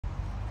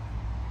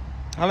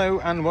Hello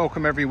and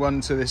welcome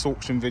everyone to this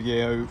auction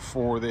video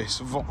for this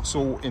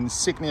Vauxhall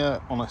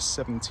Insignia on a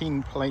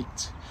 17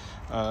 plate.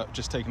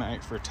 Just taken it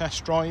out for a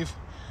test drive,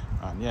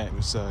 and yeah, it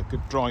was a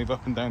good drive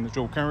up and down the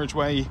dual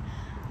carriageway.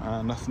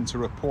 Nothing to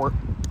report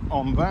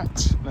on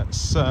that.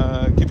 Let's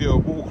give you a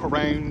walk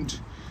around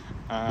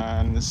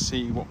and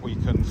see what we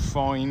can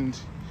find,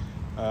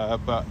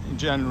 but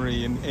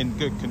generally in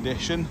good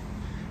condition.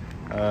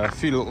 A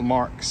few little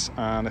marks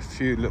and a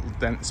few little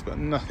dents, but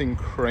nothing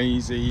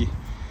crazy.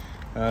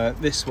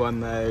 This one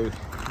though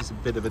is a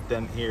bit of a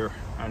dent here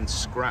and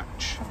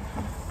scratch,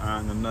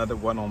 and another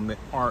one on the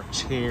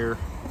arch here.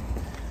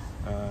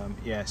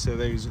 Yeah, so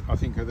those I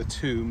think are the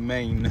two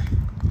main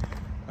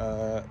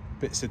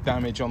bits of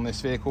damage on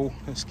this vehicle.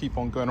 Let's keep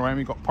on going around.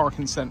 We've got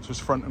parking sensors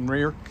front and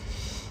rear.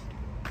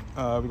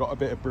 We've got a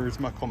bit of bird's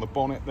muck on the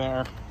bonnet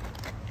there.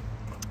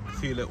 A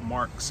few little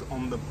marks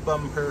on the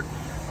bumper.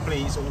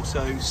 Please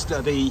also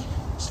study,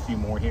 there's a few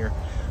more here.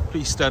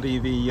 Please study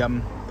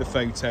the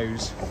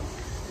photos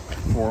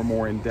for a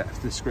more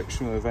in-depth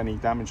description of any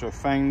damage I've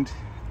found.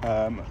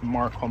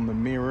 Mark on the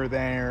mirror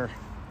there.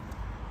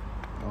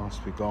 What else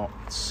we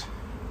got?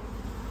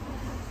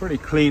 Pretty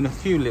clean. A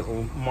few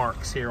little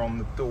marks here on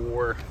the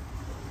door.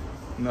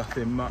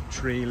 Nothing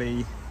much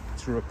really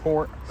to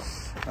report.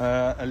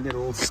 A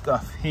little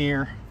scuff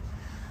here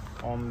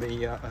on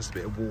the, there's a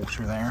bit of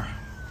water there.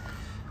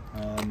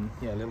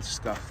 Yeah, a little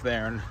scuff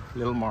there, and a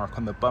little mark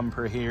on the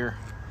bumper here.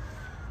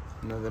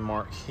 Another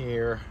mark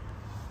here.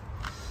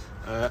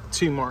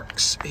 Two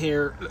marks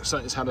here. Looks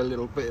like it's had a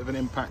little bit of an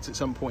impact at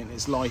some point in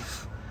its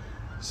life.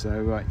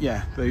 So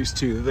yeah, those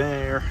two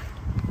there.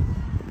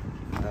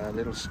 A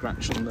little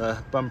scratch on the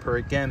bumper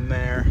again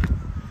there.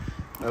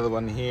 Another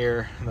one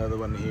here, another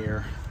one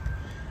here,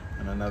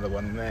 and another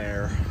one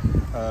there.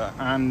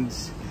 And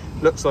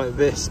looks like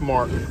this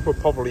mark will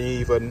probably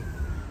even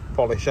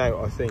polish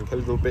out, I think. A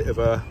little bit of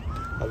a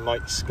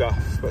light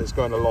scuff, but it's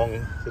going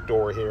along the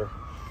door here.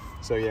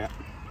 So yeah,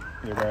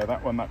 you're aware of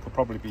that one. That could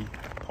probably be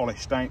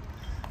polished out.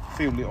 A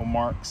few little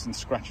marks and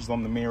scratches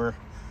on the mirror,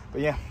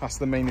 but yeah, that's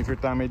the main of your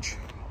damage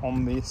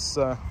on this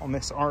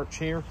arch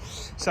here.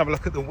 Let's have a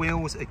look at the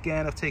wheels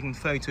again. I've taken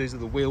photos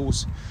of the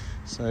wheels,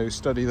 so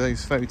study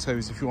those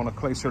photos if you want a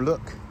closer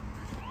look.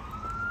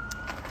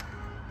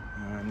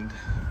 And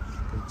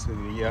go to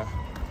the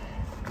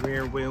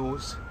rear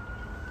wheels,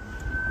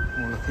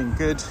 all looking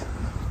good.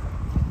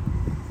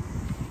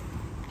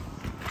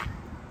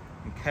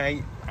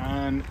 Okay,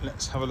 and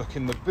let's have a look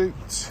in the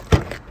boot.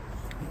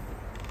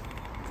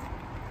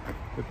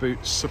 The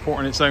boot's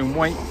supporting its own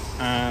weight,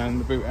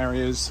 and the boot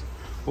areas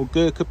all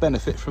good. Could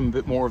benefit from a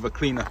bit more of a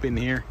clean up in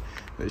here,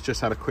 but it's just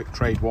had a quick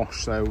trade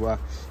wash, so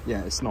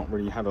yeah, it's not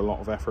really had a lot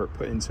of effort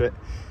put into it.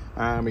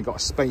 And we got a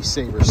space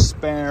saver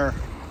spare.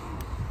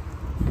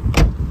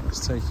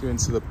 Let's take you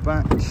into the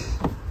back.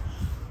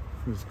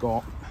 We've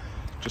got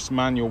just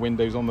manual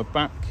windows on the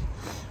back.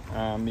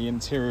 The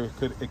interior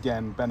could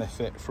again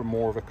benefit from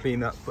more of a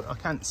clean up, but I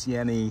can't see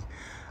any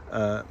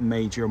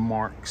major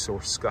marks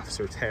or scuffs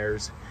or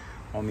tears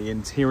on the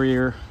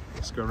interior.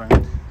 Let's go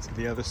around to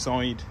the other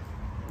side.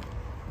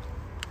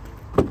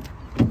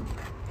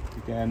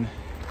 Again,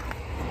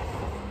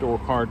 door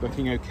card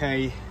looking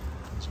okay,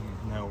 as you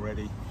know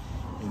already.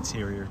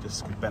 Interior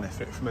just could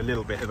benefit from a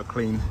little bit of a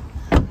clean.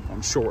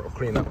 I'm sure it'll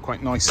clean up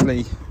quite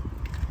nicely.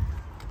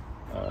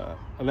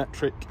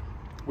 Electric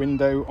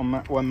window on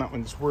that one. That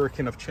one's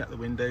working. I've checked the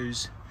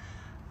windows,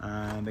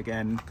 and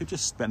again, could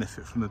just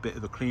benefit from a bit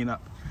of a clean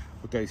up.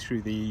 We'll go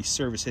through the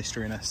service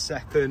history in a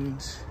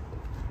second.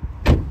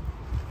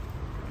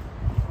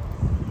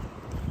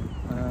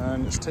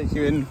 And let's take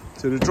you in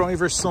to the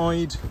driver's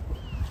side.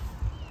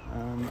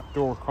 And that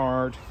door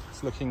card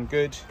is looking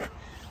good.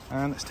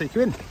 And let's take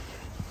you in.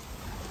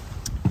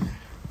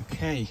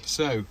 Okay,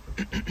 so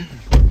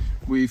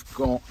we've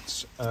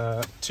got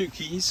 2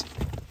 keys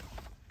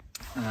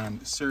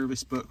and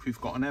service book. We've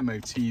got an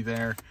MOT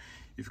there.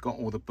 You've got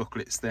all the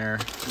booklets there.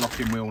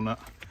 Locking wheel nut,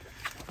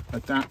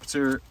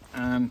 adapter,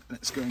 and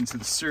let's go into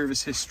the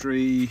service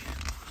history.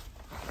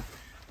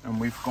 And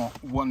we've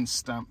got one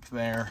stamp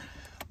there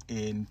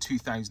in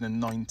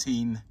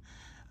 2019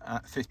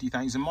 at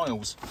 50,000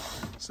 miles.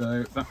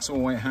 So that's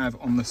all I have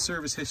on the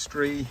service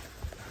history.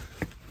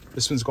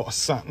 This one's got a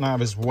sat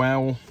nav as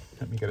well.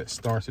 Let me get it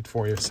started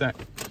for you a sec.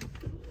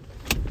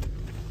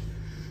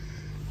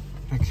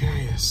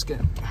 Okay, let's get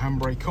the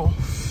handbrake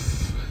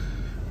off,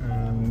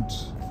 and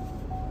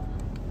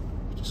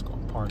just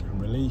got park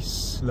and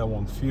release, low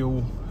on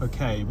fuel.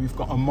 Okay, we've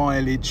got a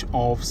mileage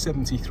of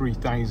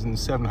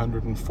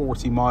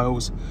 73,740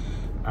 miles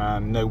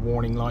and no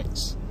warning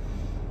lights,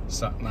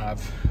 sat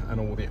nav and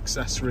all the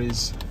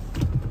accessories.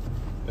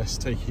 Let's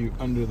take you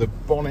under the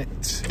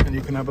bonnet and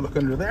you can have a look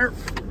under there.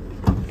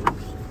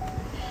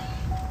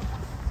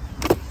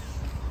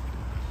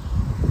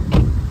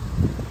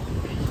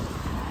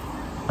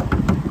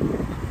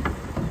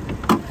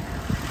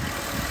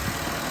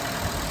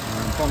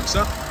 Bumps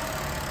up,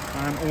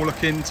 and all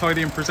looking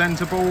tidy and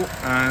presentable,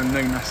 and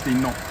no nasty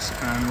knocks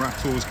and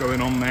rattles going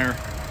on there,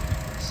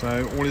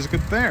 so all is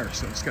good there.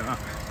 So let's get that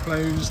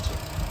closed.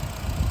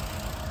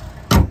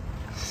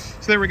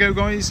 So there we go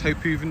guys,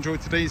 hope you've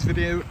enjoyed today's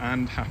video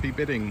and happy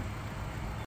bidding.